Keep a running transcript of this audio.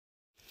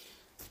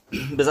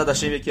به زد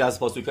هشم یکی از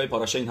پاسوک‌های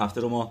پاراشه این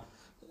هفته رو ما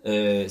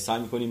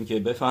سعی می‌کنیم که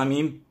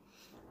بفهمیم.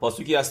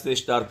 پاسوکی هستش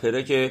در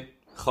پرک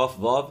خاف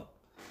واو،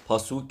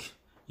 پاسوک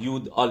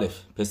یود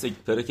آلف،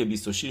 پرک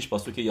 26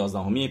 پاسوک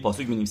 11.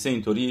 پاسوک می‌نویسه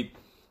اینطوری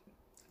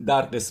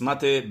در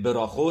قسمت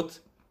براخوت،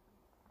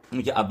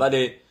 اینی که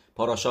اول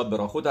پاراشا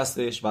براخوت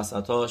هستش،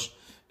 وسطاش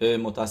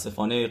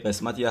متاسفانه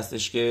قسمتی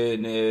هستش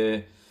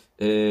که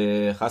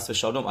خسف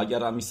شالوم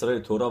اگر ام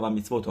اسرائیل تورا و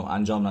میتوت رو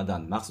انجام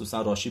ندن،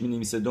 مخصوصا راشی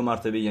می‌نویسه 2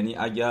 مرتبه، یعنی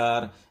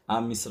اگر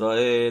ام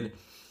اسرائیل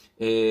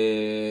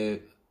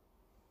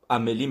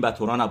عملیم به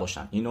تورا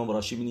نباشن. اینو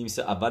راشی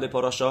می‌نویسه اول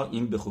پاراشا،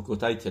 این به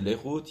خکوتای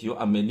تلخوت یا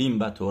عملیم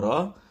به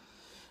تورا،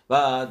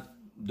 و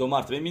 2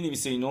 مرتبه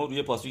می‌نویسه اینو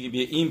روی پاسوکی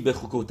بیه این به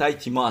خکوتای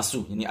تیما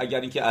اسو، یعنی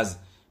اگر اینکه از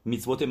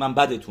میتوت من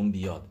بدتون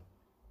بیاد.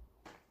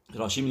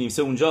 راشی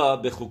می‌نویسه اونجا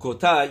به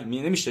خکوتای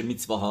نمیشه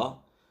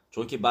میتواها،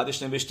 چون که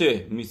بعدش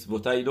نوشته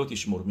میتوتای لو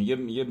تشمر، میگه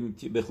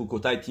به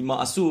خکوتای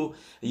تیما اسو،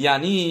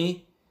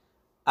 یعنی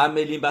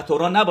عملیم به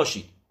تورا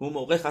نباشید، اون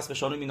موقع خسف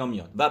شانو اینا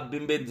میاد و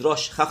به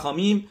دراش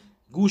خخامیم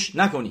گوش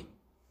نکنید.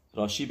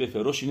 راشی به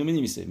فروش اینو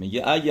می‌نویسه،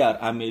 میگه اگر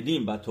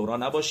عملیم به تورا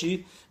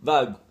نباشید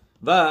و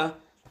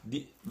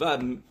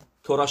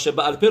توراش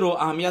بالپه رو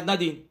اهمیت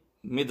ندین.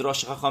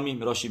 مدراش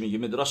خخامیم، راشی میگه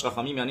مدراش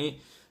خخامیم یعنی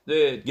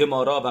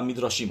گمارا و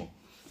میدراشیمو،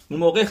 اون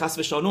موقع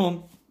خسف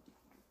شانو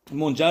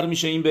منجر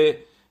میشه این به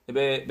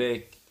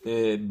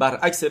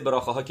برعکس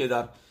براخه ها که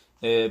در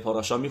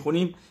پاراشا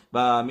میخونیم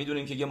و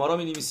میدونیم که گمارا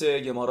مینویسه،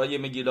 گمارای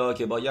مگیلا،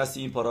 که بایستی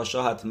این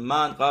پاراشا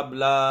حتما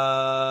قبل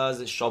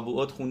از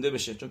شابوت خونده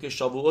بشه، چون که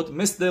شابوت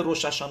مثل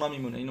روش هاشانا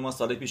میمونه. اینو ما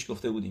سال پیش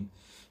گفته بودیم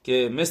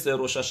که مثل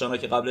روش هاشانا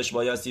که قبلش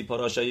بایستی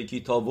پاراشا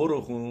یکی تابو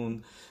رو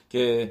خوند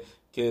که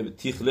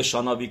تیخل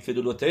شاناویک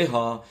فدولوته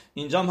ها،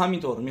 اینجا هم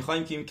همینطور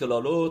میخوایم که این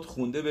کلالوت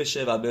خونده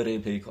بشه و بره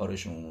پی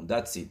کارشون.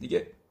 دتسی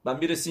دیگه. و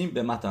میرسیم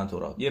به متن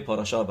تورا. یه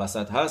پاراشا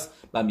وسط هست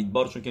و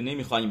میدبار، چون که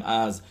نمیخوایم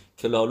از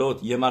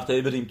کلالوت یه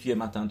مرتبه بریم توی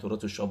متن تورا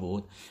تو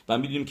شابوت و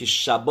میدونیم که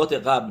شبات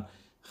قبل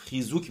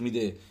خیزوک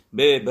میده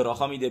به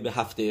براخا میده به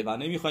هفته و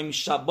نمیخوایم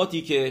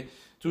شباتی که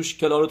توش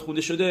کلالوت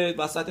خونده شده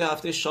وسط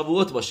هفته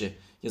شابوت باشه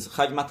که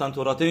خگ متن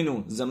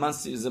توراتینو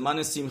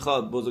زمان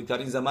سیمخا،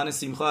 بزرگترین زمان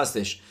سیمخا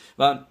هستش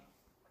و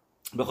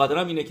به خاطر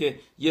هم اینه که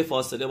یه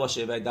فاصله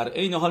باشه و در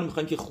عین حال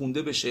میخوایم که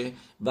خونده بشه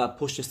و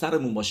پشت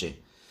سرمون باشه،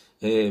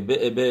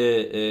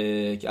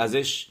 که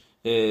ازش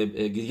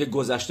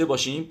گذشته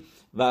باشیم.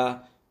 و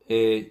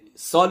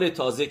سال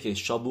تازه که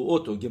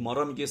شابوت و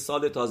گمارا میگه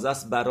سال تازه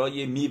است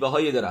برای میوه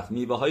های درخت.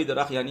 میوه های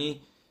درخت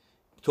یعنی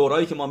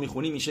تورایی که ما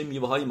میخونیم میشه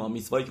میوه های ما،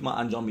 میسوایی که ما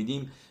انجام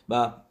میدیم.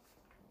 و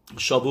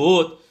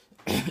شابوت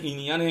این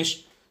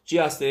یعنیش چی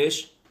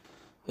هستش؟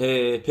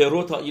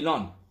 پرو تا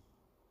ایلان.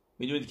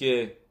 میدونید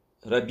که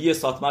ربی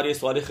ساتمار یه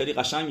سوال خیلی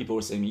قشنگ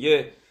میپرسه،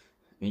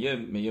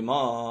 میگه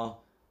ما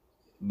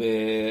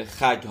به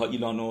خگ ها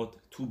ایلانوت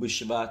تو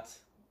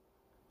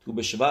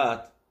به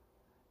شبت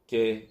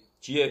که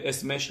چیه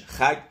اسمش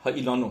خگ ها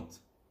ایلانوت،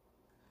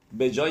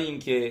 به جای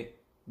اینکه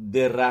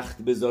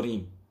درخت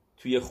بذاریم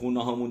توی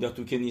خونه هامون یا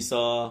تو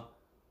کنیسا،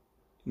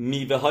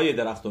 میوه های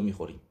درخت رو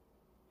میخوریم.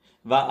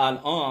 و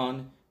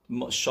الان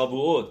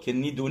شابوت که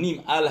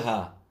نیدونیم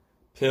الها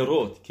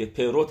پروت، که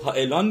پروت ها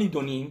ایلان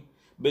نیدونیم،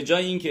 به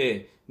جای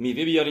اینکه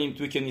میوه بیاریم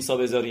توی کنیسا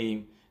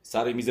بذاریم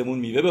سر میزمون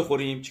میوه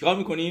بخوریم، چیکار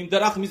میکنیم؟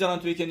 درخت میذارن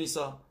توی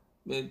کنیسا،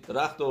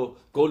 درخت و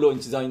گل و این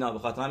چیزا. اینا به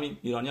خاطر همین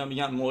ایرانی‌ها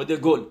میگن موعد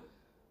گل.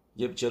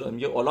 چرا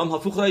میگه علام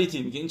هفوخ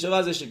رایتی، میگه این چه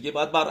وضعشه؟ میگه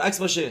باید برعکس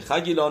باشه،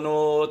 خگ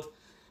ایلانوت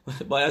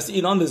بایستی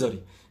ایلان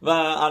بذاریم و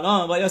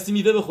الان بایستی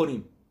میوه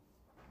بخوریم.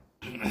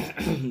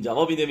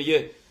 جواب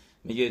میده،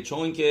 میگه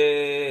چون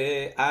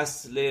که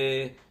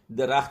اصل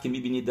درخت که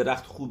میبینی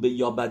درخت خوبه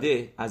یا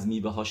بده از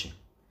میوه هاشه.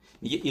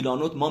 میگه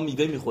ایلانوت ما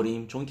میوه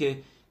میخوریم چون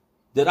که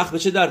درخت به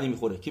چه دردی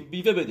میخوره؟ که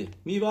میوه بده.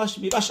 میوهش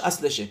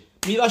اصلشه،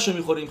 میوهش رو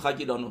میخوریم خگ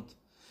ایلانوت.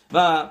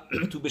 و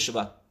تو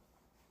بشه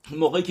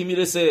موقعی که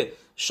میرسه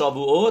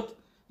شابوت،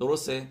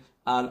 درسته،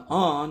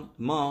 الان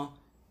ما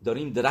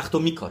داریم درخت رو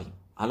میکاریم،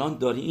 الان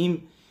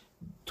داریم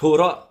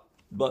تورا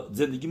با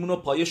زندگیمون رو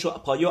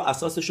پایه و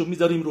اساسش رو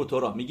میذاریم رو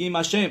تورا. میگیم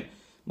هشم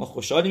ما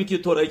خوشحالیم که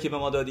تورایی که به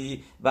ما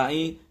دادی و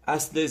این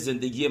اصل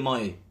زندگی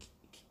ماه،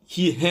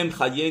 کی هم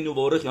خیینو و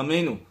ورخ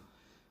یامینو.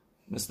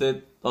 مثل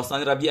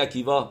داستان ربی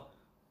عکیوا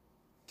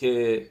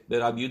که به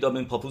ربی یودا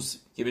بن پاپوس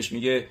که بهش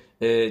میگه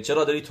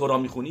چرا داری تورا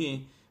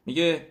میخونی؟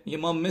 میگه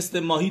ما مثل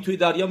ماهی توی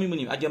دریا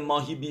میمونیم، اگه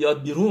ماهی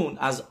بیاد بیرون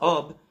از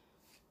آب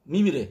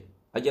میمیره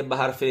اگه به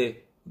حرف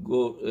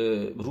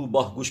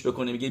روباه گوش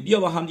بکنه. میگه بیا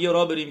با هم دیگه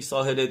راه بریم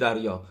ساحل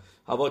دریا،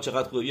 هوا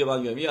چقدر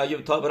خوبه، بیا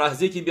اگه تا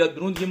لحظه که بیاد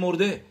بیرون دیگه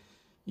مرده.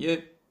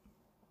 یه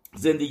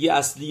زندگی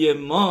اصلی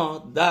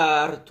ما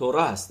در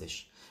تورا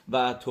هستش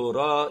و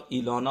تورا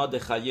ایلانا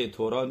دخیه،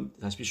 تورا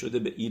تشبیه شده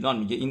به ایلان.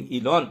 میگه این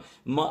ایلان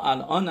ما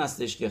الان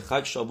هستش که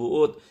خگ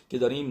شابوت که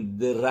داریم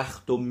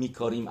درخت رو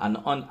میکاریم،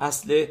 الان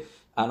اصل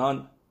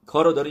الان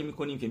کار رو داریم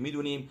میکنیم که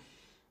میدونیم.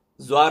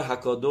 زوار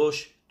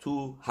حکادوش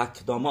تو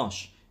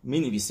حکداماش می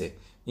نویسه،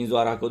 این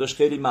زوار حکادوش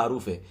خیلی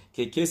معروفه،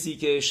 که کسی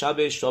که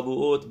شب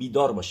شابوت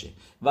بیدار باشه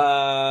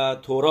و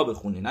تورا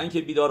بخونه، نه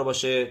اینکه بیدار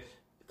باشه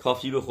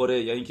کافی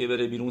بخوره یا اینکه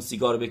بره بیرون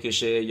سیگار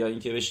بکشه یا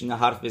اینکه بشینه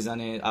حرف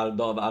بزنه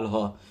الدا و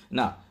الها.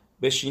 نه،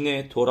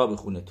 بشینه تورا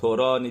بخونه.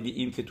 تورا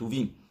ندیم که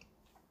توویم،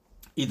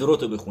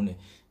 ایدروتو بخونه،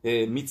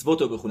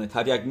 میتزوتو بخونه،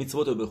 تریاگ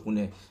میتزوتو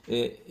بخونه،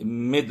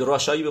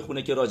 مدراشایی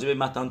بخونه که راجع به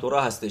متن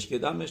تورا هستش که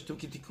دمش تو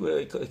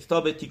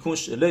کتاب تیکون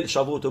لیل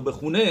شابوتو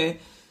بخونه،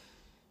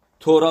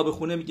 تورا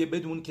بخونه. میگه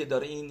بدون که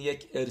داره این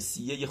یک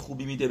ارسیه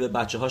خوبی میده به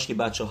بچه‌هاش که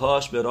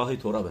بچه‌هاش به راه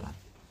تورا برن،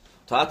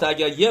 تا حتی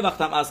اگر یه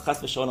وقتم از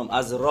خسب شالم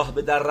از راه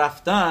به در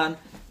رفتن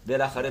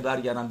بالاخره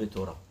برگردن به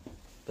تورا،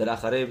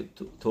 بالاخره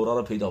تورا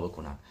رو پیدا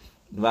بکنن.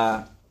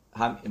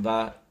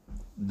 و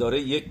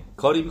داره یک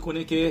کاری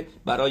میکنه که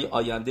برای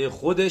آینده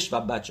خودش و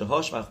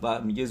بچه‌هاش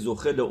و میگه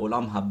زخل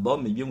اولام حبا،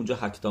 میگه اونجا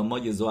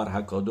هکتامای زوار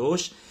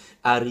هکادوش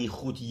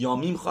اریخوت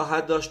یامیم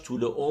خواهد داشت،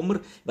 طول عمر،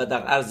 و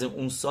در عرض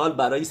اون سال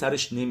برای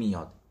سرش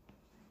نمیاد.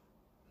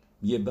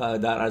 یه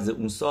در عرض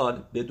اون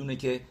سال بدونه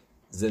که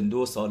زنده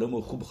و سالم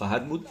و خوب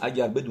خواهد بود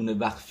اگر بدون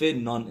وقفه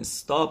نان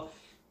استاپ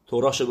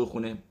توراشو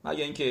بخونه.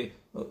 مگر اینکه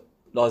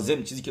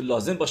لازم چیزی که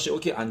لازم باشه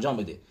اوکی انجام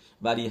بده،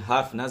 ولی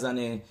حرف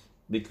نزنه،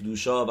 به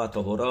کدوشا و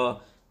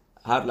طهورا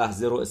هر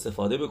لحظه رو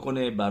استفاده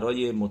بکنه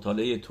برای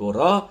مطالعه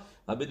تورا.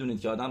 و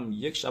بدونید که آدم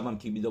یک شبم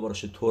که بیده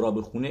باشه تورا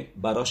بخونه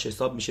براش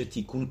حساب میشه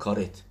تیکون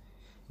کارت،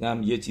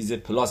 هم یه چیز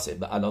پلاسه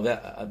به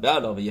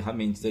علاوه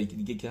همه این چیزایی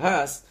دیگه که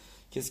هست.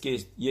 کسی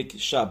که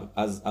یک شب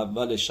از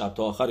اول شب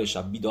تا آخر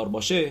شب بیدار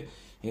باشه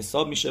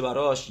حساب میشه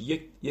براش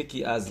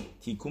یکی از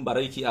تیکون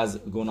برای یکی از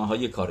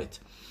گناههای کارت.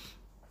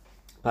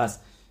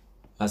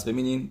 پس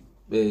ببینین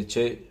به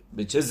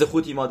چه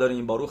زخوتی ما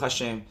داریم باروخ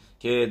هشم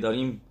که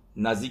داریم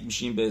نزدیک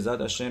میشیم به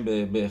عزت هشم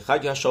به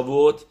خگ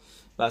شابوت.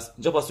 پس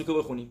اینجا پاسوکو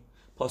بخونیم.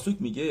 پاسوک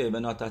میگه و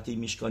ناتحتی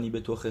میشکانی به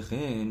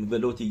توخخن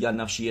ولو تیگر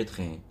نفشیت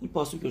خن. این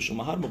پاسوک رو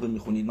شما هر موقع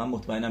میخونید من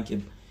مطمئنم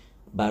که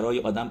برای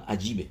آدم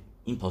عجیبه.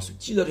 این پاسوک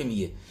چی داره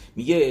میگه؟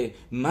 میگه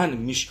من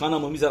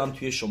میشکانم رو میذارم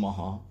توی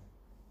شماها،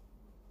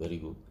 very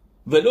good،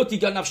 ولو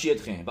تیگر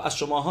نفشیت خن، و از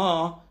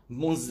شماها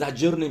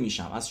منزجر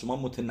نمیشم، از شما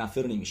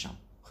متنفر نمیشم.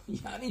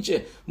 یعنی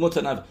چه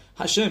متنفر؟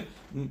 هشم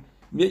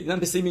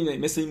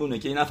مثل ایمونه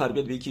که این نفر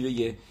بیاد به یکی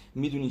بگه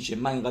میدونی چه،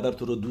 من اینقدر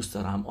تو رو دوست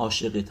دارم،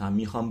 عاشقتم،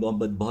 میخوام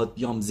باهات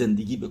بیام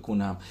زندگی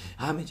بکنم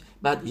همه،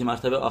 بعد یه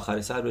مرتبه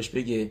آخر سر بهش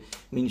بگه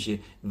میشه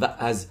و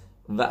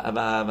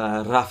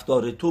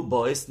رفتار تو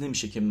باعث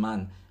نمیشه که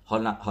من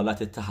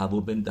حالت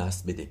تهوع بهم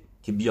دست بده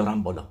که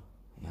بیارم بالا.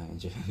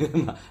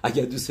 یعنی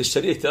اگر دوستش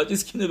داری احتیاج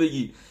نیست که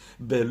بگی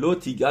بلو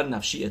تیگر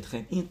نفشی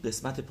اتخم. این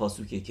قسمت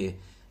پاسوکه که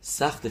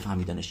سخت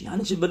فهمیدنش.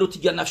 یعنی چه بلو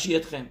تیگر نفشی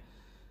اتخم؟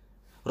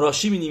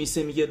 راشی می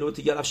نویسه میگه لو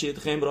تیگر نفشی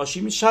اتخم،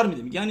 راشی می شر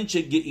میده، میگه یعنی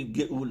چه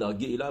گئولا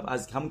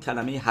از همون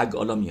کلمه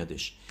هگالا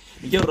میادش.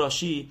 میگه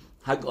راشی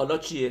هگالا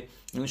چیه؟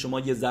 یعنی شما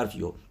یه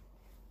ظرفیو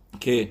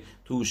که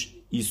توش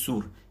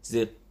ایسور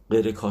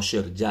غیر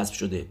کاشر جذب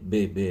شده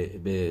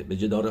به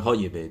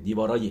جدارهای به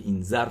دیوارای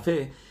این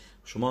ظرفه،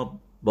 شما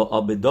با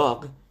آب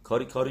داغ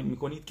کاری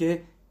میکنید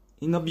که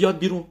اینا بیاد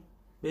بیرون،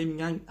 به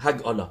میگن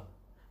هگالا.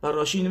 و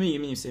راشی اینو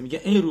میگه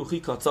میگه این روحی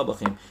کاتسا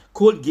بخیم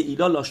کل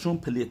گئیلا لاشون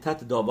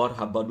پلیتت داوار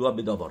حبالوها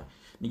به داوار.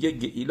 میگه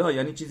گئیلا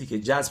یعنی چیزی که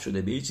جذب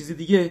شده به یه چیزی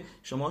دیگه،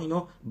 شما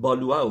اینو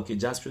بالوها که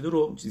جذب شده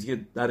رو چیزی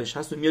که درش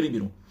هست رو میاری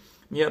بیرون.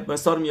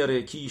 مثال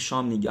میاره کی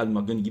شام نیگل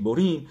ماگن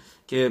گیبوریم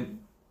که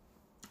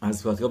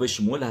از کتاب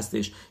شمول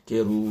هستش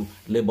که رو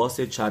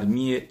لباس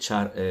چرمی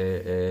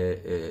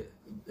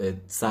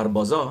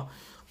سربازا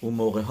اون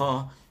موقع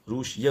ها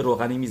روش یه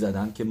روغنی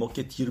میزدن که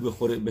موقع تیر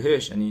بخوره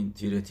بهش، یعنی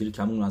تیر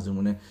کمون از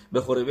اونه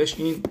بخوره بهش،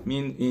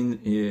 این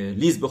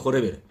لیز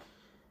بخوره بره.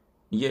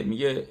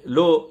 میگه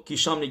لو کی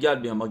شام نگل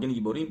بیا ماگن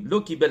گیبوریم لو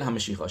کی بل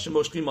همشی خاشه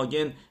مشقی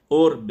ماگن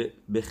اور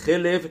به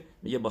خلو،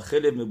 میگه با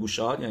خلو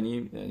مبوشار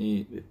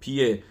یعنی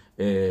پی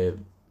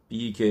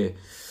که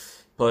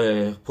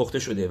پخته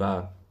شده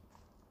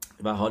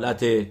و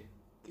حالت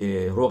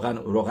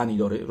روغنی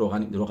داره،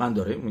 روغن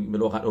داره،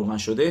 روغن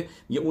شده،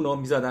 میگه اونو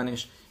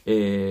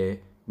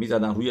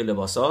میزدن روی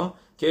لباسا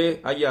که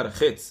اگر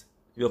خط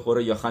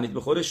بخوره یا خنیت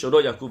بخوره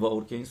شلو یکو و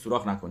اور که این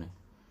سوراخ نکنه.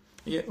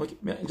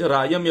 اینجا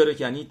رعیا میاره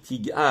که یعنی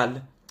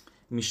تیگال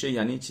میشه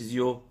یعنی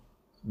چیزیو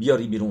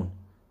بیاری بیرون،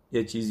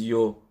 یه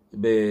چیزیو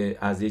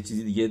از یه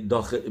چیزی دیگه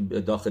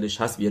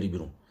داخلش هست بیاری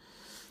بیرون.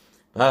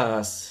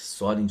 پس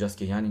سوال اینجاست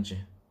که یعنی چه؟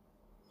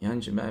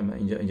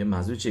 اینجا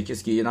منظور چیه؟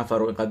 کسی که یه نفر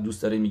رو اینقدر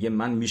دوست داره میگه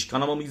من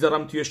میشکانمو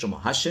میذارم توی شما،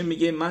 هشم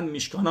میگه من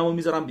میشکانمو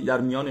میذارم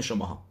در میان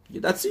شماها،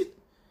 یه that's it.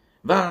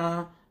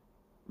 و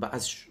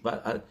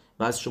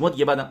از شما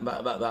دیگه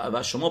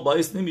و شما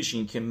باعث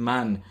نمیشین که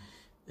من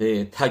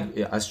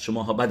از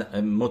شماها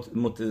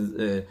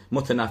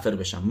متنفر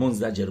بشم،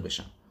 منزجر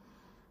بشم.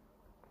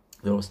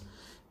 درست؟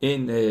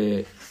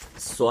 این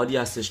سوالی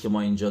هستش که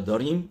ما اینجا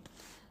داریم.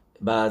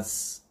 بعد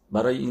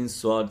برای این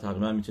سوال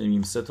تقریبا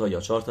میتونیم 3 تا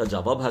یا 4 تا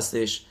جواب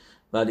هستش،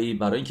 ولی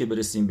برای اینکه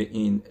برسیم به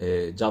این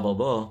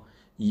جوابا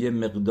یه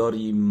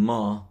مقداری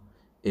ما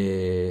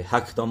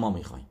حکداما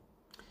میخوایم.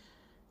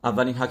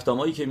 اولین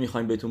حکدامایی که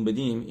میخوایم بهتون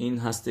بدیم این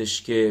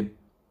هستش که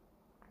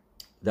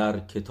در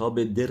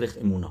کتاب درخ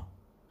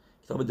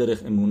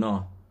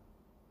امونا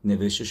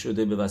نوشته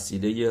شده به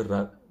وسیله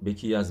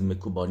یکی از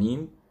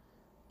مکوبانیم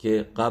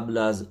که قبل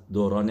از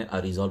دوران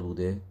اریزال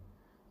بوده،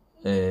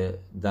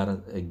 در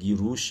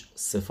گیروش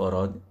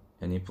سفاراد،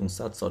 یعنی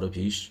 500 سال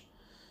پیش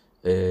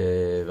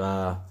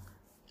و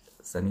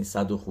یعنی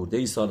 100 و خورده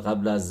ای سال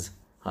قبل از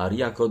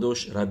هری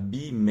اکادوش،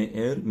 ربی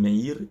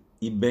مئیر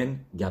ایبن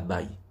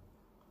گبای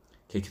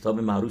که کتاب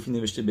معروفی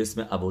نوشته به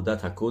اسم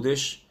عبودت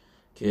هکودش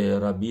که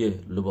ربی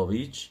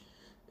لوباویچ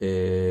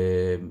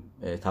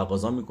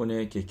تقاضا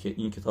میکنه که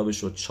این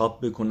کتابش رو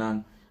چاپ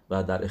بکنن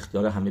و در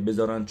اختیار همه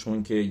بذارن،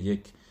 چون که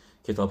یک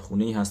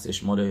کتابخونه‌ای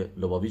هستش مال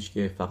لوباویچ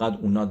که فقط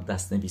اونا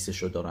دست‌نویسش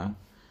رو دارن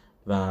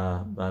و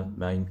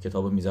این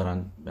کتابو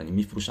میذارن، یعنی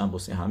میفروشن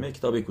واسه همه.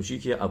 کتاب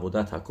کوچیکی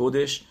عبودت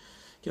هکودش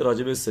که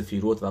راجع به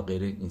سفیروت و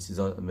غیره این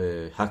چیزا،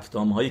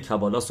 حکام‌های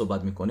کبالا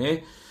صحبت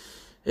میکنه.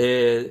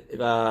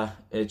 و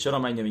چرا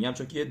من اینو میگم؟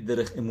 چون که یه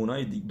درخ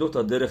امونای دو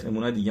تا درخ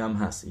امونای دیگه هم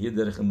هست. یه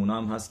درخ امونا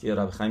هم هست که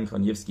رب خیم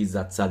کانیفسکی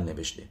زدسل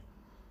نوشته،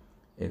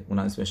 اون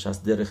اسمش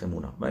هست درخ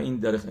امونا، و این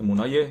درخ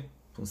امونای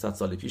 500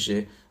 سال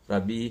پیشه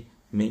ربی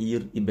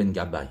مئیر ایبن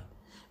گبای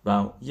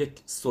و یک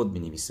صد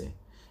می‌نویسه،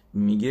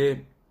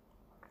 میگه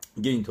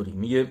اینطوری،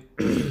 میگه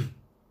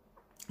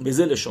به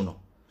زلشونو،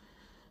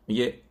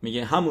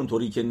 میگه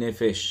همونطوری که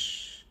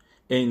نفش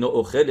اینو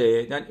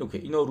اخله، یعنی اوکی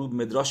اینو رو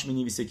مدراش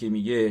می‌نویسه که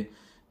میگه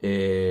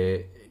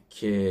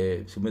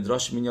که تو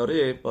مدراش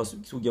میاره،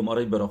 تو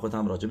گمارای براخوت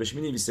هم راجبش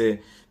می‌نویسه،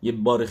 یه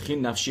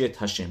بارخین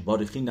نفشیت هشم،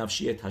 بارخین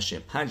نفشیت هشم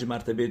 5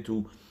 مرتبه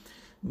تو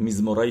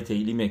میزمورای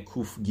تهیلیم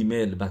کوف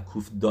گیمل و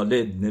کوف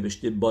دالد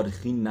نوشته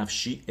بارخین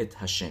نفشی ات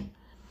هشم.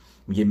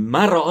 میگه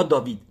مرا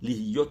داوید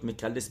لیهیوت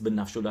مکلس به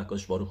نفشو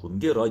لکاش بارخو،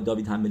 میگه رای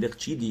داوید هملق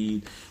چی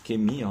دید که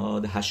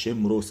میاد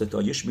هشم رو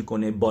ستایش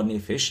میکنه با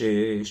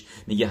نفشش.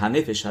 میگه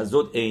هنفش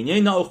هزود عینه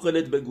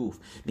ناخلت بگوف،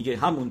 میگه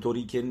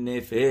همونطوری که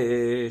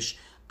نفش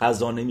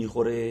غذا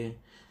نمیخوره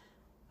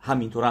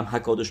همینطور هم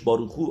حکادش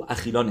باروخو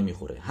اخیلا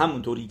نمیخوره،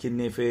 همونطوری که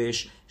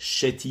نفش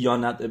شتیا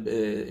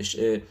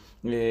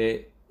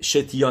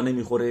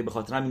نمیخوره، به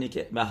خاطر همینه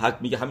که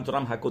میگه همینطور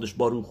هم حکادش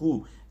باروخو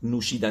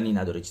نوشیدنی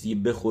نداره، چیزی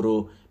بخور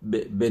و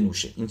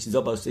بنوشه، این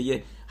چیزا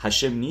واسه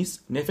هشم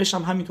نیست. نفش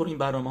هم همینطور این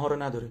برنامه ها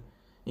رو نداره،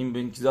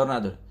 این چیزا رو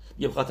نداره.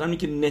 به خاطر همینه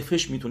که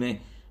نفش میتونه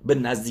به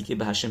نزدیک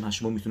به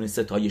هشم میتونه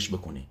ستایش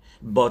بکنه،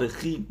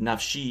 بارخی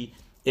نفشی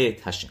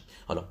ات هشم.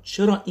 حالا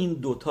چرا این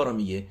دوتا رو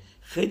میگه؟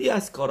 خیلی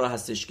از کارا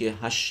هستش که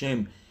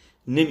هشم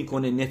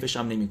نمیکنه، نفش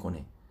هم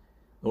نمیکنه.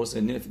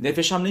 درسته،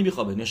 نفش هم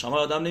نمیخوابه، نشامه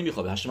آدم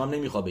نمیخوابه، هشم هم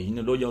نمیخوابه، این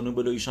لو یانو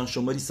بلو ایشان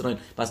شماری اسرائیل.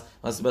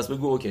 پس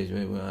بگو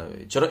اوکی،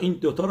 چرا این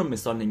دوتا رو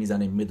مثال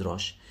نمیزنه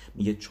مدراش؟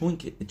 میگه چون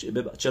که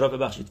چرا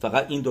ببخشید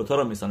فقط این دوتا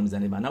رو مثال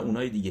میزنه و نه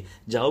اونای دیگه؟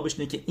 جوابش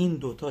اینه که این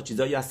دوتا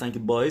چیزایی هستن که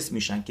باعث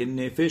میشن که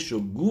نفش و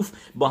گوف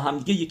با هم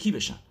دیگه یکی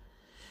بشن،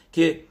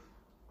 که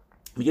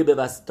میگه به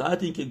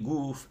واسطه اینکه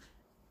گوف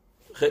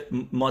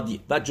مادی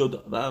و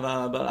جدا و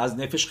از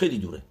نفش خیلی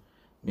دوره.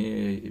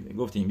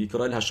 گفتیم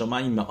بیکرال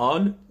هشامای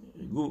معال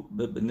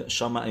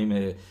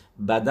شامع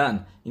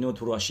بدن، اینو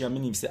تو راشی هم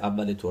می‌نویسه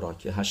اول تورا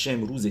که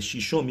هشم روز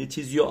ششم یه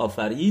چیزی رو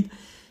آفرید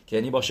که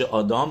یعنی باشه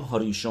آدم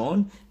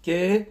هاریشون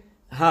که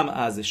هم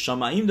از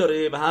شامعیم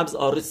داره و هم از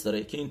آرس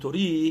داره، که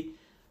اینطوری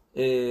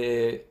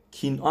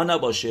کینعا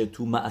نباشه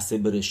تو معصه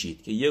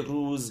برشید که یه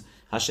روز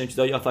هشم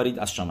چیزایی آفرید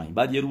از شامعیم،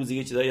 بعد یه روز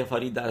دیگه چیزایی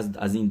آفرید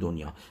از این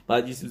دنیا،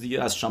 بعد یه روز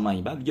دیگه از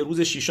شامعیم، بعد یه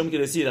روز ششم که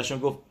رسید هشم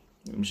گفت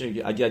میشه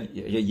که اگر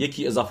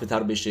یکی اضافه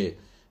تر بشه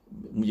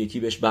یکی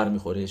بهش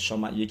برمیخوره،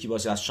 یکی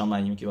واسه از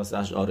شامعیم یکی واسه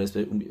از آرس،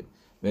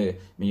 به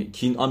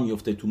کینعا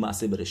میفته تو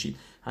معصه برشید.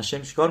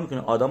 هشم چیکار میکنه؟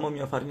 آدمو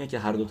میآفرینه که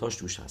هر دوتاش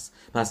توش هست.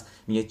 پس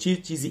میگه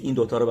چیزی این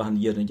دوتا رو به هم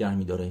دیگه نگه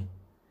میداره؟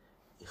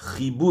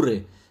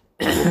 خیبور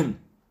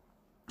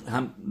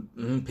هم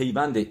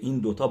پیوند این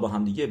دوتا با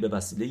هم دیگه به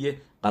وسیله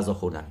غذا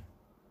خوردن.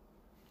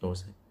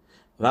 درسته؟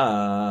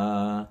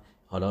 و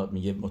حالا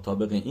میگه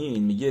مطابق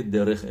این میگه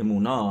درخ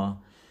امونا،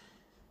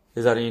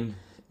 بذارین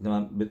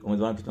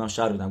امیدوارم که تو هم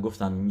شرح بدم،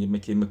 گفتم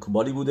میگه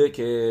مکبالی بوده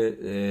که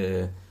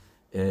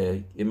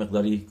یه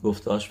مقداری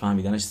گفتاش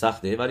فهمیدنش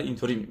سخته، ولی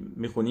اینطوری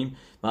میخونیم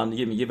و هم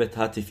دیگه میگه به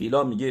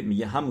تحتفیلا،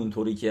 میگه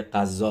همونطوری که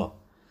غذا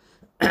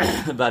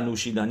و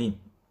نوشیدنی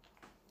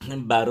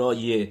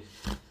برای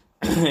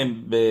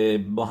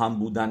با هم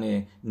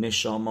بودن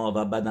نشاما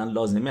و بدن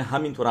لازمه،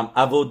 همینطور هم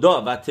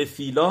عودا و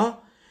تفیلا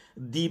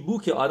دیبو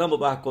که آدم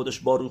با حکادش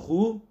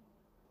باروخو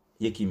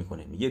یکی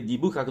میکنه. میگه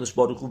دیبو که حکادش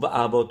باروخو و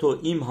عواتو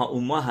ایم ها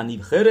اوما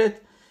هنیب خرت،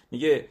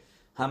 میگه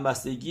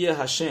همبستگی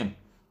هشم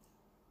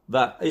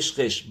و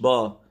عشقش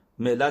با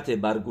ملت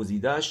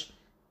برگزیدش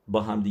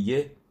با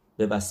همدیگه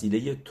به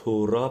وسیله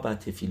تورا و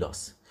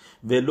تفیلاس.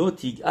 ولو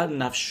تیگل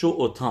نفشو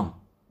اوتام،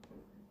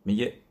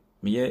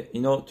 میگه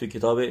اینو تو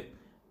کتاب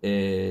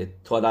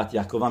توالت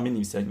یعقوب هم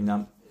می‌نویسه،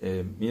 اینم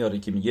میاره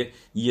که میگه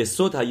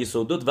یسود ها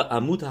یسودود و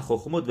عمود ها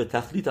خخمود و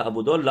تخلیط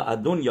عبودال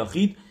لعدون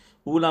یاخید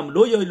اولم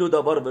لو یایلو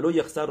داوار ولو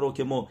یخسر رو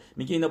که ما،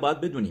 میگه اینا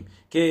باید بدونیم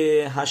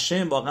که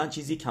هشم واقعا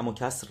چیزی کم و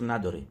کسر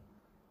نداره.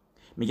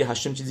 میگه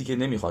هشم چیزی که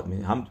نمیخواد،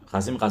 هم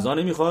قسم غذا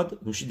نمیخواد،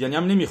 نوشیدنی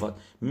هم نمیخواد،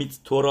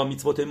 تورا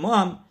میتوت ما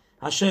هم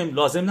هشم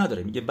لازم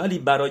نداره. میگه ولی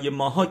برای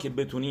ماها که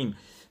بتونیم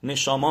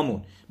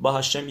نشامامون با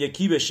هشم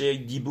یکی بشه،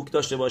 دیبوک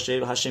داشته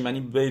باشه، هشم یعنی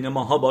بین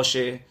ماها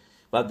باشه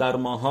و در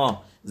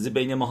ماها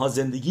بین ماها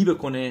زندگی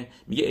بکنه.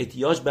 میگه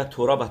احتیاج به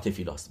تورا و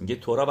تفیلاست. میگه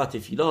تورا و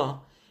تفیلا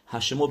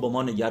هشمو با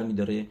ما نگر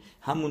میداره،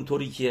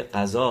 همونطوری که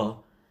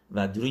غذا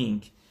و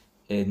درینک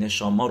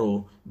نشاما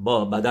رو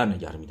با بدن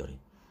نگر میداره.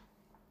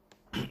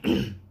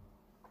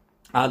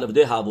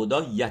 علبده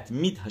هوودا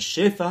یتمید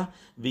هشفا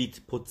ویت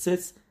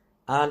پوتسس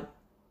ال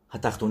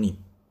هتختونیم.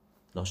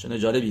 داشتن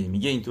جالبیه،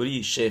 میگه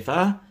اینطوری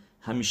شفا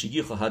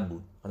همیشگی خواهد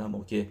بود.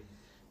 آدم که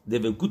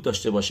دوکوت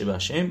داشته باشه به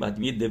هشم، بعد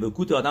میگه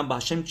دوکوت آدم به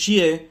هشم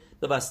چیه؟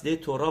 به وسیله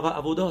تورا و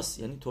عبوداست،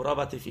 یعنی تورا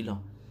و تفیلا،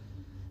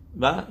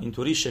 و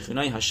اینطوری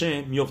شخینای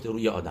هشم میفته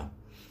روی آدم.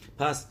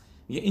 پس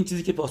میگه این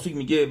چیزی که پاسوک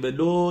میگه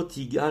ولو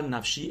تیگر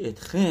نفشی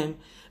اتخم،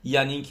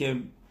 یعنی این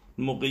که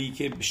موقعی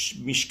که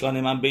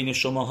میشکان من بین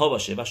شماها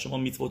باشه و شما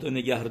میتوتو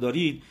نگه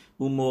دارید،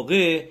 اون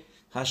موقع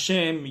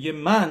هشم میگه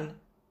من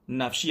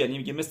نفشی، یعنی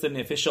میگه مثل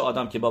نفش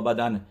آدم که با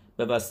بدن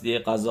به وسیله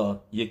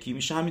غذا یکی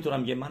میشه، همینطور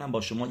میگه منم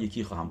با شما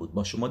یکی خواهم بود،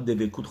 با شما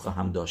دوکوت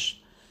خواهم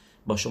داشت،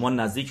 با شما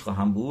نزدیک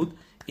خواهم بود.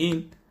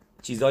 این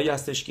چیزایی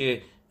هستش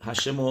که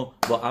هشمو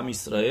با ام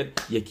اسرائیل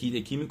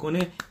یکی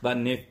میکنه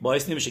و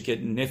باعث نمیشه که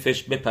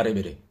نفش بپره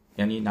بره،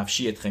 یعنی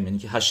نفشی اتخم، یعنی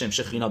که هشم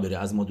شخینا بره،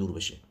 از ما دور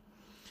بشه.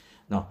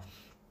 نه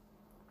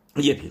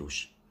یه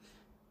پیروش.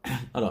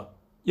 حالا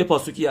یه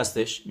پاسوکی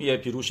هستش، یه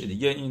پیروش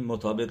دیگه، این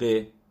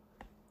مطابق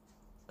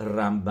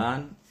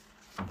رمبن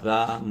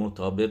و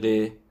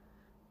مطابق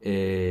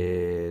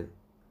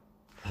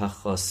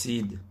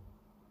خاسید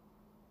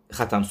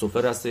ختم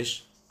سفر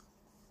هستش.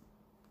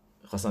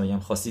 خواستم بگم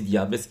خاسید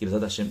یابس که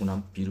بذات هشم،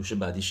 اونم پیروش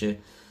بعدیشه،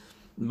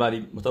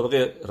 ولی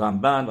مطابق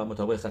رمبن و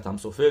مطابق ختم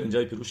سفر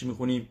اینجا پیروشی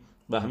میخونیم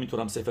و همینطور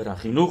هم سفر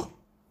اخینوخ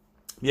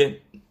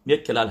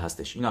یک کلال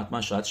هستش. این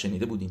حتما شاید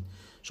شنیده بودین.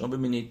 شما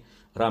ببینید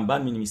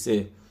رمبن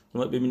می‌نویسه،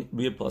 شما ببینید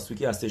روی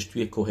پاسوکی هستش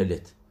توی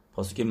کوهلت،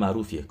 پاسوک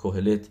معروفیه،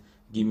 کوهلت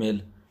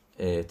گیمل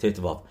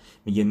تتواو،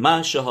 میگه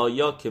من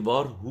شهایا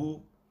کوار هو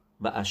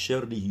و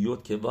اشر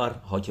لیهیوت کوار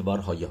ها کوار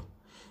هایا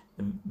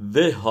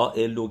و ها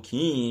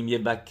الوکیم یه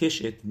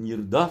بکش ات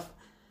نیرداف.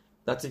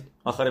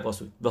 آخر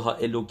پاسوک و ها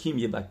الوکیم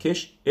یه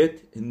بکش ات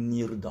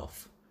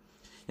نیرداف،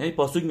 یعنی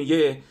پاسوک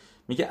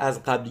میگه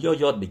از قبلیا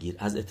یاد بگیر،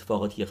 از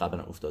اتفاقاتی که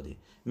قبلا افتاده.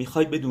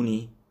 میخوای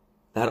بدونی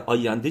در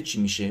آینده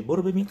چی میشه،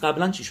 برو ببین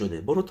قبلا چی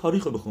شده، برو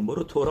تاریخ رو بخون،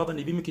 برو تورا و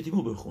نویم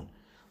کتیبو بخون.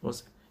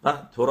 و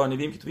تورا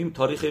نویم کتیبیم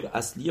تاریخ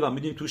اصلیه و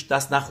میدونیم توش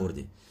دست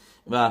نخورده.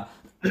 و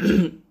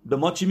به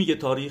ما چی میگه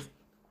تاریخ؟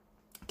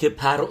 که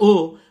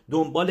پرعو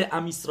دنبال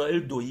ام اسرائیل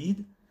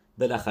دوید،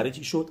 بالاخره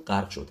چی شد؟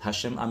 غرق شد.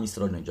 هشم ام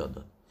اسرائیل نجات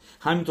داد.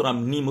 همینطور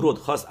هم نیمرود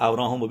خواست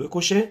ابراهام رو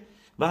بکشه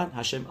و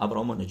هشم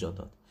ابراهام رو نجات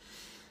داد.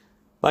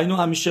 و اینو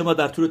همیشه ما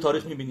در طول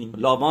تاریخ میبینیم.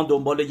 لاوان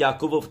دنبال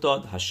یعقوب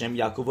افتاد، هشم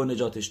یعقوب رو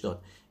نجاتش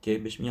داد، که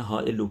بهش میگه ها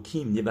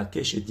الوکیم یه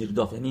بکش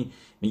دیرداف، یعنی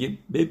میگه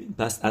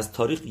پس از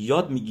تاریخ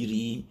یاد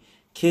میگیری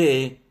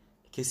که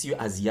کسی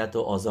رو اذیت و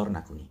آزار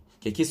نکنی،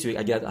 که کسی رو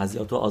اگر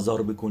اذیت و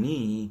آزار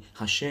بکنی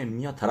هشم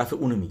میاد طرف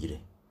اونو میگیره.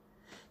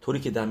 طوری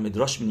که در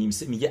مدراش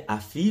می‌نویسه، میگه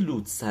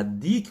افیلوت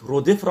صدیق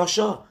رودف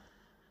راشا،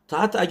 تا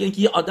حتی اگر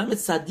اینکه یه آدم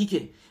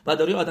صدیقه و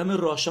داره آدم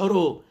راشا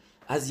رو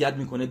اذیت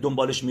میکنه،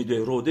 دنبالش میده،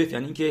 رودف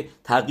یعنی اینکه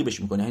تعقیبش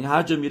میکنه، یعنی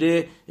هر جا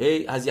میره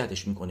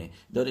اذیتش میکنه،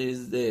 داره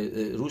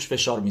روش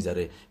فشار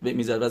میذاره و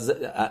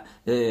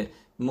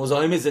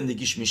مزاحم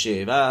زندگیش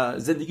میشه و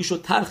زندگیشو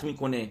تلخ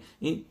میکنه.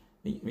 این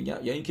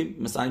یعنی اینکه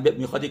مثلا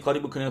میخواد یه کاری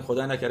بکنه،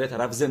 خدا نکره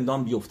طرف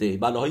زندان بیفته،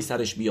 بلاهای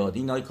سرش بیاد،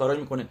 این نای کارا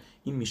میکنه،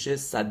 این میشه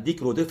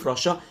صدیق رودف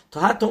راشا.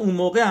 تا حتی اون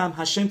موقع هم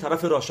هشم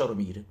طرف راشا رو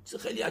میگیره.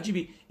 خیلی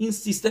عجیبی این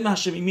سیستم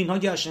هشم، این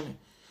مینهاج هشمه،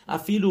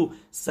 افیلو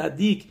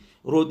صدیق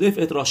رودف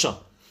ات راشا.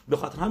 به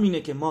خاطر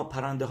همینه که ما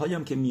پرنده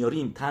هایم که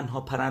میاریم،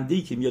 تنها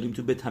پرنده‌ای که میاریم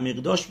تو بیت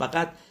همیقداش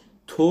فقط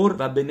تور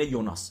و بنی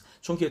یوناس،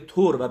 چون که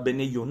تور و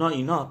بنی یونا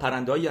اینا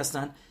پرنده‌ای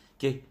هستن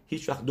که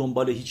هیچ وقت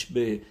دنبال هیچ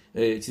به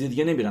چیز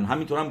دیگه نمیرن.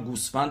 همینطور هم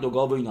گوسفند و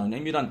گاو و اینا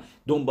نمیرن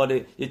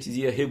دنبال یه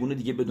چیزی حیوان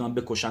دیگه بدون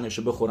بکشنش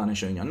و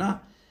بخورنش و اینا. نه،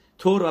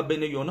 تور و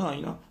بنی یونا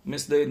اینا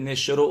مثل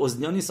نشر و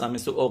ازنیا نیستن،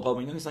 مثل عقاب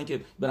اینا نیستن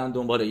که برن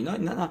دنبال اینا.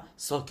 نه،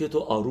 ساکت و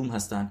آروم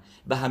هستن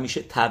و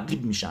همیشه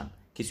تعقیب میشن،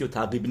 کسی رو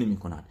تعقیب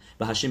نمیکنن.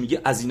 و هشم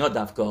میگه از اینا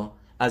دفکا،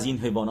 از این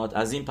حیوانات،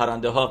 از این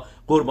پرنده ها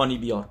قربانی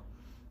بیار.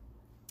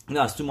 نه،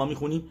 از تو ما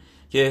میخونیم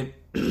که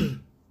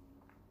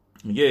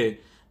میگه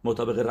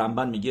مطابق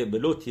رمبن میگه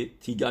بلو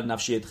تیگر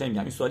نفشیت خیم،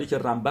 یعنی سوالی که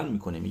رمبن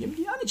میکنه میگه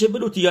یعنی چه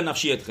بلو تیگر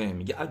نفشیت خیم؟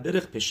 میگه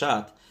درخ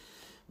پشت،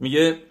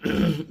 میگه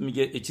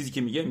میگه چیزی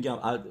که میگم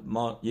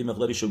ما یه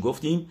مقداریشو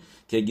گفتیم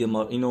که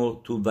ما اینو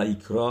تو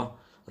وایکرا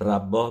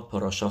ربا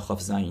پاراشا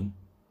خاف زین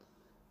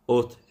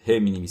اوت ه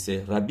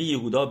مینویسه ربی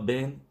یهودا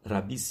بن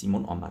ربی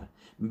سیمون آمر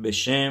به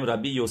شم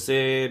ربی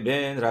یوسه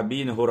بن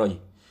ربی نهورایی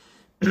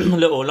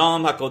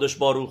لعولام حکادش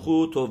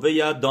باروخو تو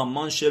ویا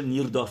دامان شل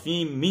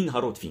نیردافیم مین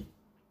هروتفیم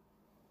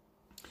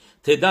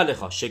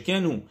تدلخا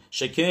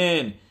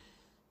شکن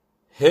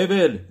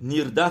هول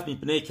نیردف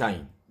میپنه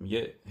کین.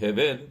 میگه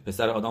هول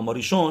پسر آدم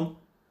ریشون،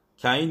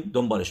 کین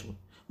دنبالش بود.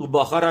 او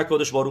باخر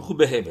حکادش باروخو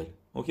به هول،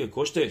 اوکی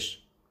کشتش.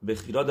 به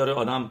خیرا داره،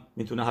 آدم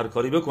میتونه هر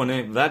کاری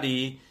بکنه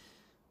ولی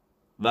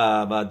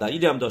و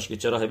دلیلی هم داشت که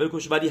چرا هول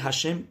کش، ولی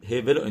هشم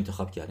هول رو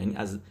انتخاب کرد، یعنی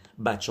از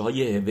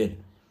بچهای هول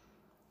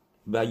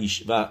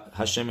و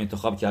هشم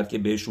انتخاب کرد که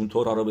بهشون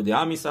تورا رو بده.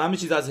 همه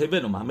چیز از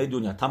هول، همه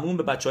دنیا تموم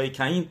به بچهای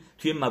کاین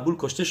توی مبول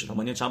کشته شد.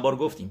 ما چند بار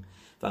گفتیم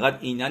فقط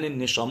اینن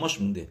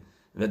نشاماش مونده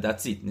و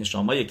دتسیت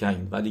نشامای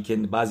کاین، ولی که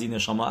بعضی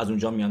نشاما از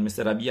اونجا میان،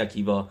 مثل ربی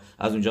عکیوا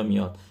از اونجا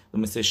میاد،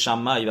 مثل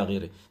شمعی و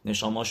غیره،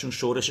 نشاماشون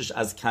شورشش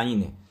از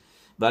کاینه.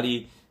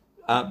 ولی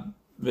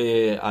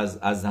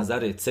از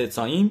نظر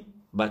تسایم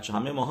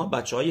همه ماها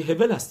بچهای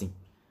هول هستیم،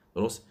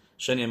 درست؟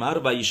 شنیمر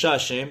و ایشه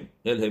هشم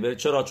الهول،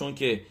 چرا؟ چون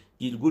که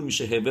گیلگول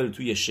میشه هول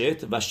توی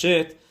شت، و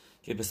شت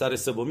که پسر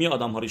سومی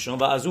آدم ها ریشون،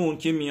 و از اون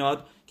که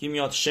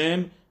میاد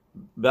شم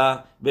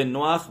و به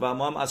نوح، و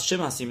ما هم از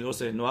شم هستیم،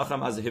 درسته؟ نوح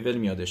هم از هول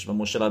میادش و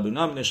مشرب بن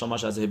هم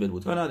نشامش از هول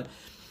بود.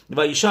 و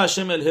ایشه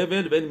هشم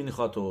الهول ول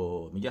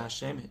مینخاتو، میگه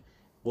هشم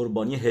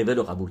قربانی هول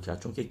رو قبول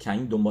کرد چون که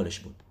کاین دنبالش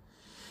بود.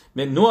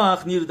 من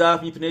نوح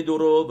نیردف میپنه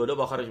دورو بلا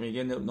باخرش،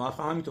 میگه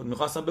نوح همینطور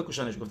میخواستن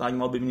بکشنش، گفت اگه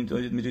ما ببینیم تو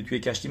میری توی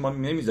کشتی ما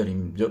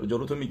نمیذاریم،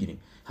 جلوتو میگیریم.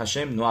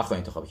 هشم نوح رو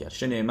انتخاب کرد.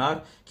 شنیمر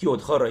کی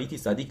ادخا رایتی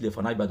صدیق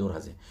لفنای بدور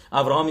هزه.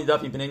 ابراهام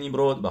نیردف میپنه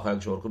نیمرود باخر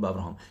شورخو به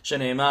ابراهام.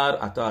 شنیمر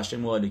اتا هشم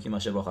مالکی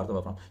مشه باخر تا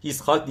ابراهام.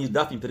 اسحاق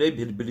نیردف میپره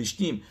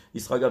پلیشتیم،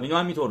 اسحاق اینو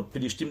همینطور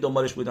پلیشتیم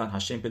دنبالش بودن،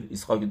 هشم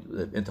اسحاق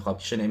انتخاب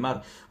کرد. شنیمر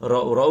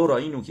را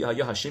اینو که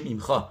یا هشم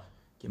ایمخا،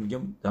 که میگه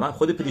من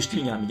خود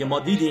پلیشتی میگه ما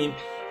دیدیم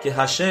که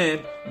هشم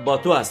با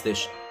تو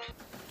هستش.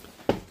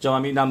 جا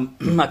من میبینم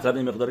مطلب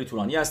مقداری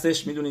طولانی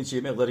هستش، میدونید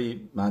چیه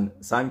مقداری من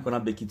سعی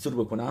میکنم به کیتسور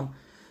بکنم.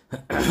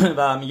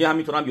 و میگه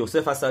همینطورم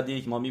یوسف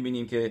هستدی که ما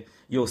میبینیم که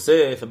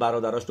یوسف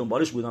برادراش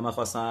دنبالش بودن،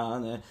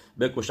 میخواستن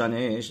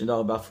بکشنش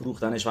و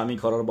فروختنش و همین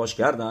کارا رو باش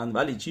کردن،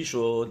 ولی چی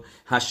شد؟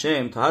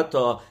 هشم تا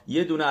حتی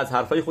یه دونه از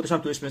حرفای خودش هم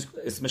تو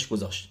اسمش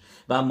گذاشت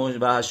و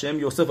هشم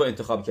یوسف رو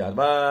انتخاب کرد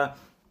و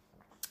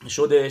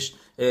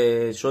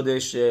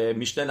شدش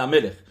میشتن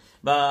الملک.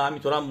 و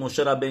همینطور هم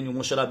موشه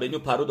ربینی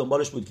پرو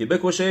دنبالش بود که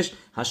بکشش.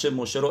 هشم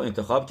موشه رو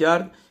انتخاب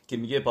کرد که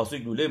میگه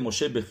پاسوک لوله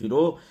موشه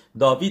بخیرو.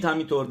 داوید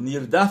همینطور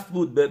نیردف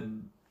بود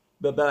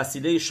به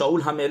وسیله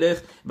شاول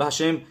هملخ و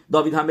هشم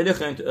داوید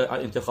هملخ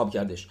انتخاب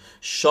کردش.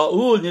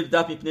 شاول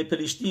نیردف میپنه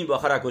پلیشتیم و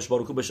آخر اکش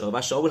باروکو بشه،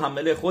 و شاول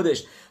هملخ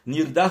خودش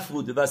نیردف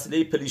بود به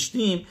وسیله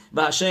پلیشتیم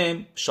و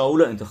هشم شاول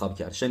رو انتخاب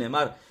کرد.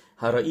 شنیمر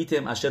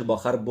هرایتم اشر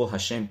باخر با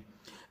هشم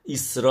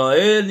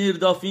اسرائیل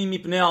نیردافی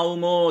میپنه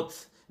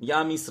آوموت،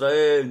 میگم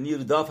اسرائیل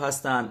نیرداف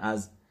هستن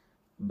از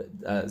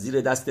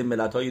زیر دست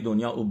ملت‌های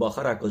دنیا. او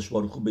باخر اکاش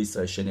باروخو به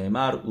اسرائیل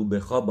شنیمر او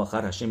بخواب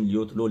باخر هشم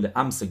لیوت لول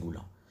امس گولا.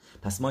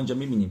 پس ما اینجا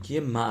میبینیم که یه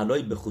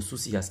معلای به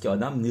خصوصی هست که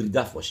آدم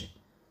نیرداف باشه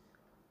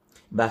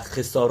و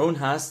خسارون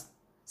هست،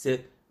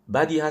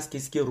 بدی هست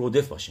کسی که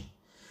رودف باشه،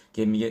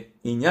 که میگه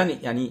این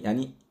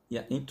یعنی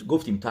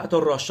گفتیم تا حتی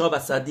راشا و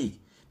صدیق،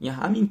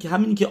 یعنی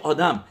همین که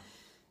آدم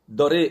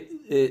داره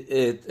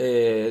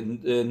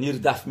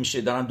نیردف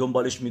میشه، دارن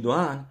دنبالش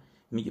میدونن.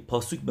 میگه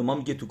پاسوک به ما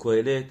میگه تو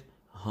کوهلت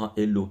ها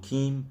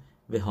الوکیم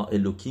و ها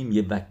الوکیم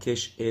یه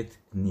بکش ات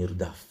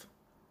نیردف،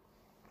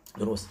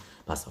 درست؟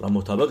 پس حالا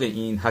مطابق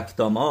این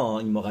حکتاما،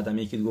 این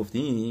مقدمه‌ای که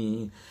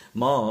گفتیم،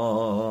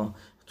 ما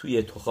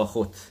توی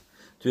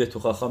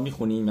توخاخا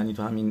میخونیم، یعنی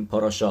تو همین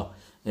پاراشا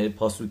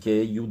پاسوک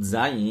یود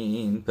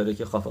زین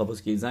پرک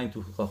خافابوس که زین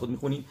تو خود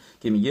میخونیم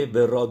که میگه و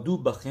رادو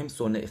بخم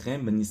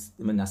سونخم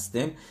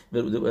منستم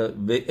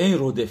و این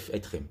رودف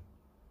اتخم،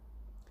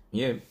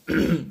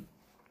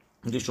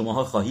 میگه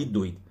شماها خواهید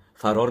دوید،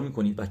 فرار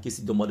میکنید و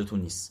کسی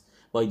دنبالتون نیست.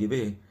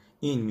 بایدیبه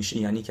این میشه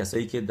یعنی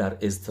کسایی که در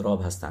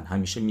اضطراب هستن،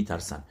 همیشه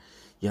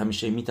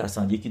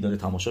میترسن، یکی داره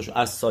تماشاشو،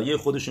 از سایه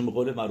خودشون به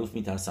قول معروف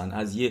میترسن،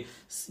 از یه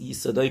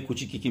صدای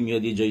کوچیکی که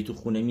میاد یه جایی تو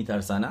خونه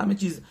میترسن، همه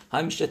چیز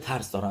همیشه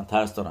ترس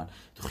دارن،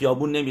 تو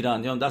خیابون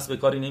نمیرن یا دست به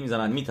کاری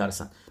نمیزنن،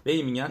 میترسن. به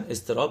این میگن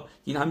اضطراب.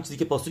 این همین چیزی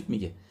که پاسوک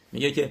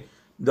میگه که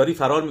داری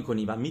فرار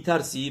میکنی و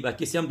میترسی و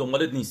کسی هم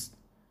دنبالت نیست.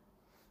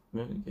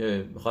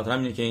 به خاطر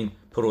همینه که این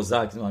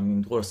پروزاک،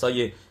 این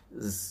قرصای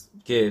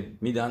که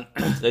میدن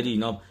خیلی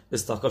اینا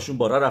استاکاشون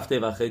بالا رفته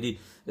و خیلی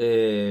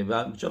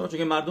و چون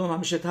که مردم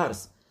همیشه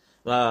ترس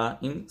و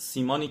این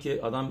سیمانی که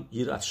آدم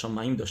یرات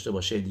شمعیم داشته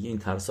باشه دیگه این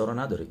ترسا رو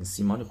نداره، این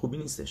سیمان خوبی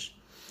نیستش.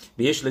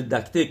 بهش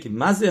لدکته که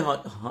مزه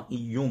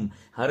ایوم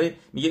هره.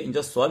 میگه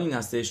اینجا سوال این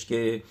هستش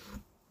که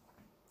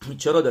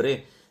چرا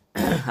داره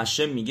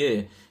هشم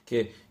میگه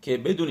که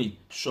بدونید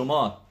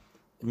شما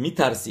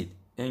میترسید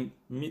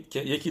که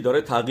یکی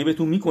داره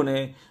تعقیبتون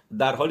میکنه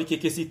در حالی که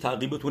کسی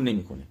تعقیبتون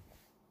نمیکنه.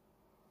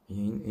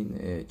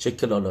 این چه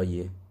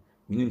کلالاییه؟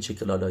 میدونی چه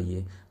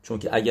کلالاییه؟ چون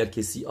که اگر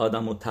کسی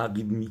آدم رو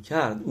تعقیب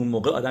میکرد اون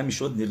موقع آدم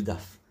میشد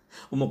نیردف،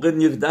 اون موقع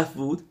نیردف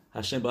بود،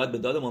 هشم باید به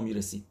داد ما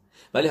میرسید.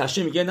 ولی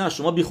هشم میگه نه،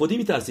 شما بی خودی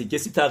میترسید،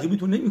 کسی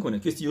تعقیبتون نمیکنه،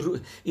 کسی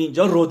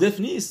اینجا رودف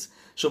نیست،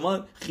 شما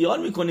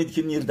خیال میکنید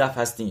که نیردف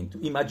هستین، تو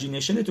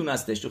ایمیجینیشنتون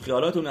هستش، تو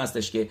خیالاتون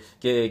هستش که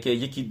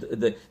یکی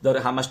داره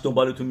همش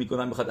دنبالتون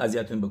میکنه، میخواد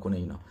اذیتتون بکنه.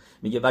 اینا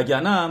میگه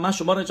وگرنه من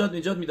شما رو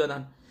نجات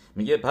میدادن.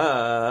 میگه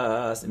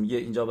پس میگه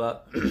اینجا با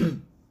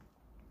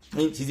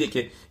این چیزیه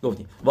که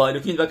گفتیم و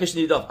الوکین وکش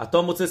نیرداف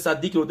اتا موت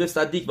صدیق رودف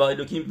صدیق و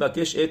الوکین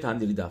وکش ات هم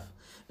نیرداف.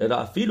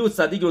 فیلو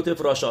صدیق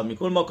روتف راشا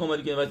میکن ما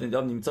کمالی که وقت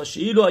ندام نیمتا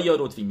شیلو یا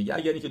روتفی میگه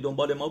اگر اینکه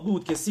دنبال ما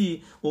بود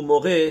کسی اون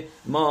موقع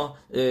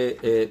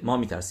ما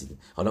میترسیدیم.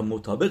 حالا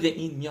مطابق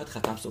این میاد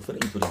ختم سفر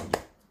اینطوری میگه،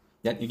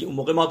 یعنی اون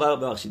موقع ما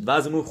ببخشید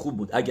وضعمون خوب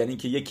بود، اگر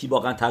اینکه یکی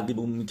واقعا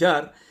تعقیبمون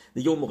میکرد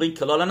دیگه اون موقع این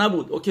کلالا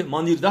نبود، اوکی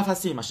ما نیردف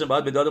هستیم مثلا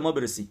باید به داد ما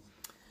برسی.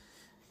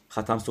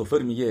 ختم سفر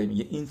میگه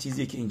این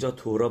چیزی که اینجا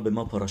تورا به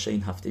ما پاراشه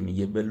این هفته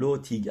میگه بلو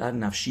تیگر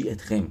نفشی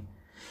اتخم،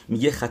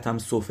 میگه ختم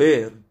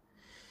سفر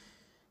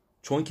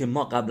چون که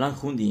ما قبلا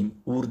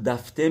خوندیم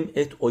اوردفتم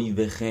ات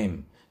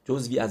اویوخم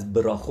جزوی از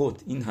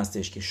براخوت این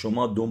هستش که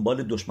شما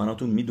دنبال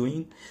دشمناتون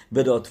میدوین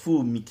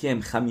وداتفو میکم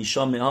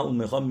خمیشا مها و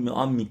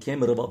مها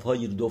میکم روابها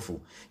یردوفو،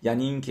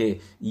 یعنی این که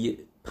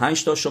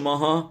 5 تا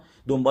شماها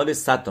دنبال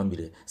 100 تا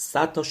میره،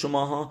 100 تا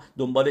شماها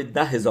دنبال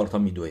 10,000 تا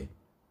میدوه.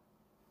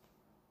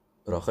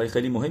 براخای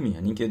خیلی مهمی،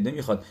 یعنی این که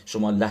نمیخواد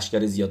شما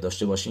لشکر زیاد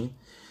داشته باشین،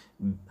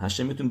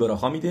 هشم میتون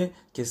براخا میده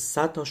که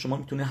 100 تا شما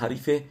میتونه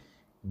حریف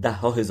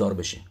 10,000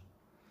 بشه.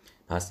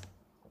 پس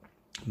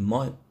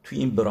ما توی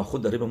این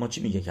براخود داره به ما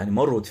چی میگه؟ یعنی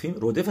ما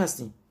رودف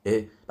هستیم.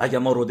 اگر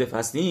ما رودف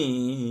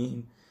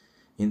هستیم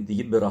این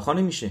دیگه براخا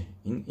نمیشه.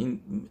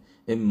 این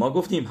ما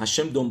گفتیم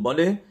هشم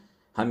دنبال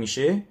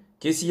همیشه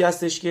کسی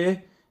هستش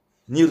که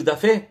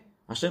نیردفه،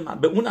 هشم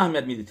به اون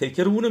اهمیت میده،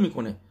 تکر اونو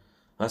میکنه.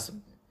 پس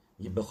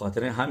به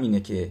خاطر همینه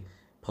که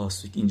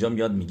پاسوک اینجا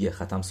میاد میگه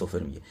ختم سفر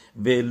میگه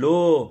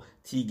ولو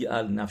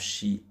تیگل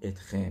نفشی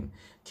اتخم،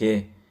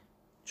 که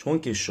چون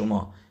که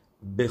شما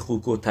به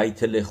خوکو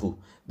تایتلخو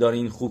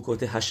دارین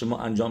خوکوت هشم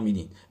انجام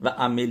میدین و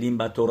عملین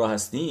به تورا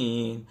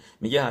هستین،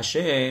 میگه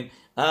هشم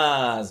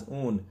از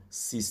اون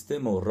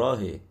سیستم و راه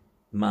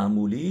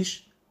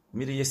معمولیش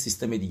میره یه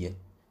سیستم دیگه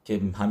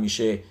که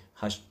همیشه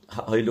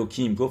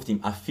هایلوکیم گفتیم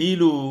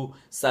افیلو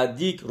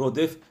صدیق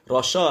رودف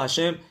راشا،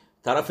 هشم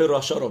طرف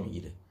راشا رو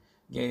میگیره.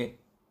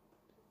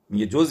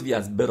 میگه جزوی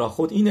از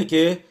براخود اینه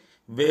که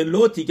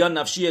ولو تیگر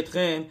نفشی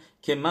اتخم،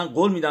 که من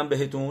قول میدم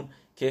بهتون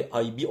که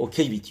آی بی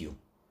اوکی ویتیو،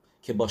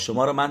 که با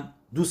شما رو من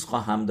دوست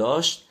خواهم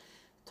داشت،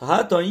 تا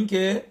حتی این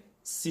که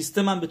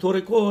سیستمم به طور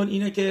کل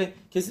اینه که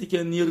کسی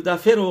که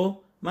نیردفه رو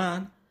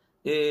من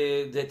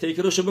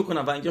تیکرشو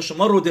بکنم و اینجا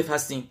شما رودف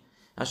هستین.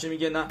 هشم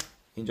میگه نه،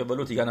 اینجا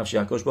ولو تیگر نفشی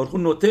حکاش بارخو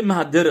نوته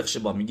مهدرخ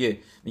شبا، میگه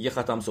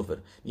ختم سفر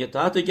میگه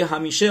تا حتی که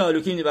همیشه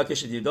آلوکی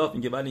نبکش دیداف،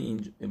 میگه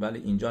ولی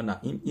اینجا نه.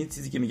 این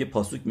چیزی که میگه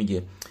پاسوک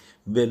میگه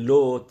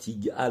ولو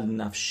تیگل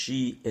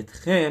نفشی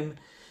اتخم،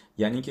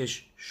 یعنی که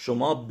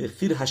شما به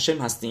خیر هشم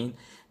هستین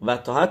و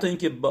تا حتی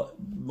اینکه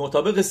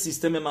مطابق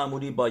سیستم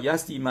معمولی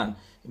بایستی من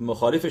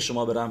مخالف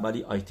شما برم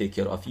ولی I take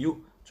care of you،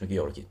 چون که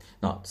یارو کید.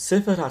 نه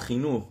سفر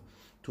اخینوخ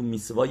تو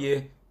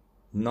میسوای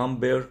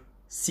نمبر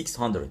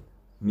 600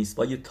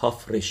 میسوای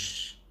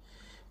تافرش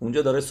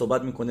اونجا داره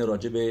صحبت میکنه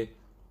راجع به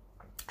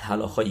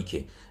هلاخایی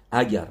که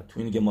اگر تو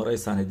این گمارای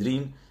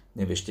سنهدرین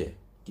نوشته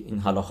این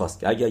هلاخاست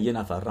که اگر یه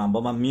نفر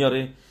رمبام هم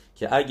میاره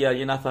که اگر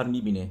یه نفر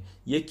میبینه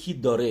یکی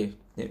داره،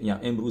 یعنی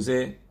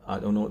امروزه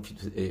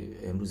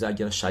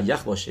اگر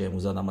شیخ باشه،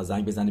 امروزه آدم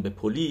زنگ بزنه به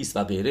پلیس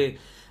و غیره،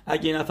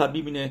 اگر یه نفر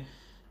ببینه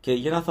که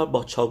یه نفر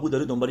با چاقو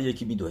داره دنبال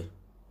یکی میدوه،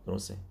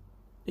 درسته؟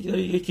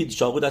 یکی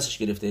چاقو دستش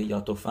گرفته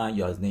یا تفنگ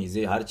یا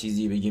نیزه هر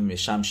چیزی بگیم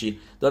شمشیر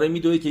داره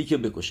میدوه که یکی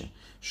بکشه،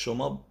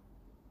 شما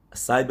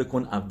سعی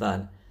بکن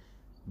اول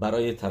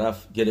برای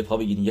طرف گله پا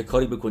بگیری، یه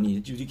کاری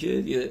بکنی جوری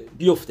که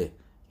بیفته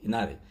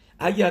نره.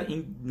 اگر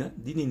این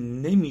دیدی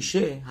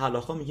نمیشه،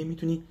 حالاخا میگه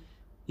میتونی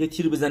یه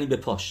تیر بزنی به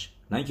پاش،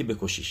 نه اینکه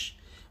بکشیش،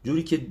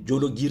 جوری که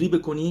جلوگیری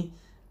بکنی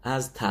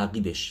از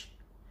تعقیبش.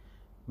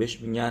 بهش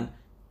میگن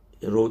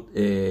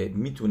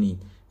میتونی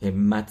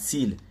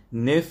متسیل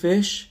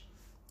نفش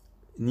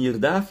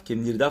نیردف، که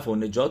نیردف رو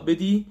نجات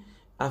بدی،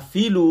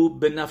 افیلو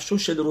به نفشو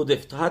شل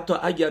رودف، حتی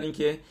اگر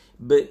اینکه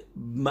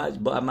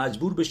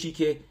مجبور بشی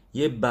که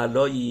یه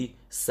بلایی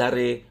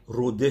سر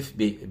رودف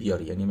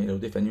بیاری، یعنی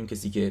رودف یعنی اون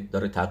کسی که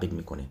داره تعقیب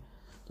میکنه،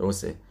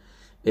 درسته؟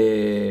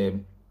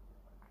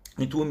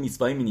 این تو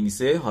میسوایی می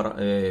نویسه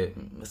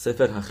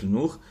سفر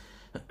هخینوخ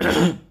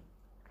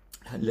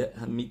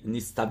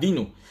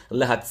نیستبینو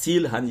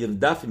لحتسیل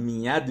هنیردف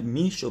میاد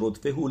میش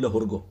رودفه هو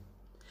لهرگو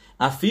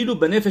افیلو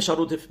به نفش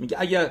رودف. میگه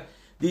اگر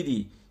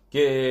دیدی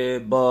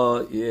که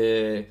با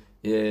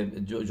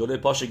جلوی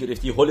پاش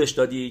گرفتی هلش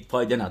دادی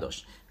فایده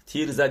نداشت،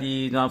 تیر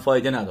زدی نه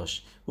فایده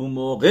نداشت، اون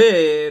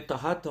موقع تا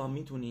حتی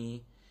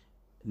میتونی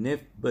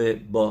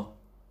با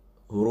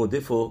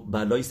رودف و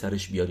بلای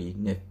سرش بیاری،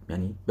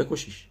 یعنی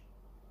بکشیش.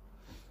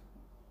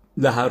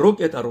 لحرق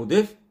ات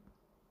رودف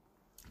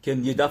که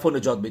نیردف رو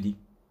نجات بدی،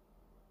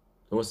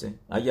 درسته؟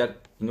 اگر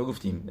اینو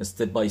گفتیم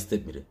استپ بای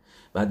استپ میره.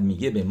 بعد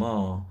میگه به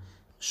ما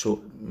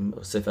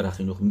سفر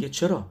اخینوخ میگه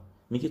چرا؟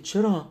 میگه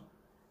چرا؟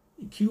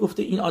 کی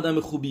گفته این آدم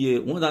خوبیه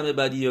اون آدم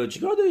بدیه؟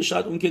 چیکار داره؟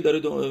 شاید اون که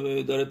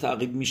داره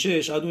تعقیب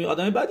میشه شاید اون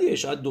آدم بدیه،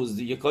 شاید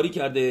دزدی یه کاری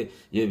کرده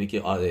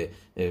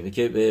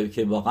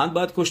که واقعا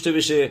باید کشته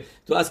بشه.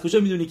 تو از کجا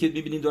میدونی که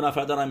میبینین 2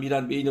 نفر دارن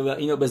میرن به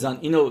اینو بزن،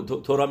 اینو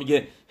تورا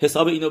میگه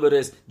حساب اینو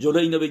برس، جلو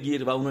اینو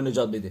بگیر و اونو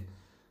نجات بده.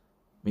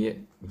 میگه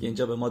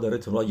اینجا به ما داره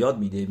تورا یاد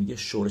میده، میگه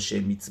شورش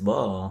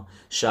میتوا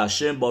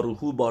شاشم با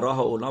روحو با راه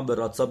اولام به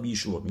راتسا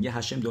بیشور. میگه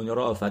هشم دنیا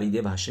رو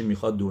آفریده و هشم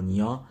میخواد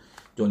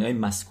دنیای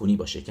مسکونی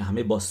باشه که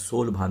همه با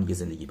صلح هم دیگه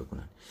زندگی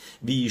بکنن.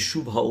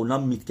 بیشوب ها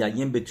اولام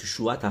میتگیم به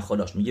تشوع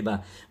تخلاش. میگه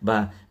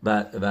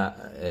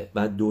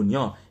و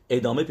دنیا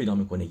ادامه پیدا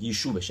میکنه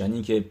یشوبش، یعنی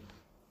اینکه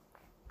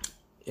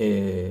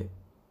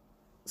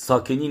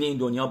ساکنین این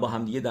دنیا با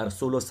هم دیگه در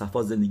صلح و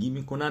صفا زندگی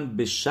میکنن،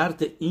 به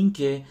شرط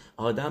اینکه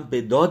آدم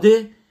به داد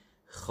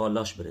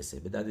خالاش برسه،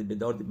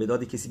 به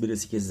داد کسی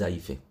برسه که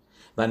ضعیفه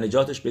و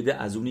نجاتش بده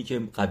از اونی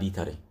که قوی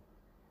تره.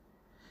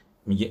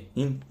 میگه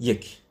این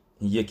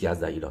یکی از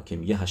دلایل که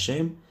میگه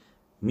هشم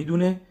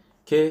میدونه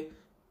که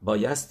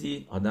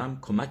بایستی آدم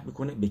کمک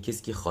بکنه به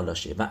کسی که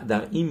خالاشه و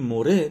در این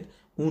مورد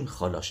اون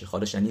خالاشه.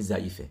 خالاش یعنی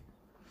ضعیفه.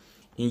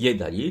 این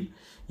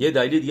یه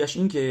دلیل دیگهش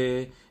این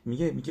که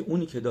میگه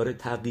اونی که داره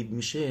تعقیب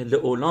میشه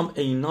لعولام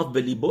عینا و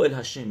لیبو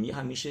الهشم، میگه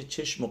همیشه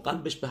چشم و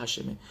قلبش به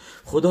هشمه.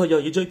 خدایا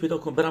یه جایی پیدا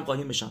کن برم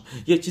قایم بشم،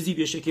 یه چیزی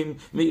بیشه که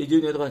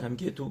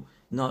میگه تو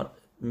نار،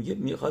 میگه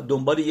میخواد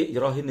دنبال یه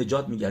راه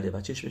نجات میگرده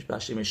و چشمش به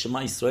هشمه. شما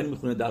اسرائیل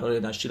میخونه، در آیه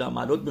نشیر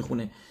عملات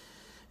میخونه.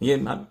 میگه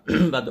من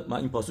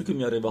این پاسو که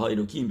میاره وها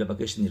الوکیم به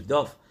بکش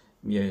نیرداف،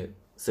 میگه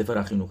سفر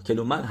اخینوخ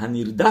کلومن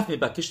هنیرداف به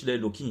بکش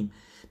الوکیم.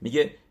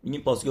 میگه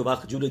این پاسو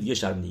وقت جور دیگه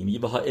شرم دیگه، میگه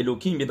وها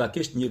الوکیم به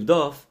بکش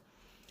نیرداف،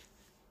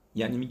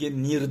 یعنی میگه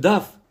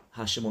نیرداف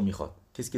هشمو میخواد.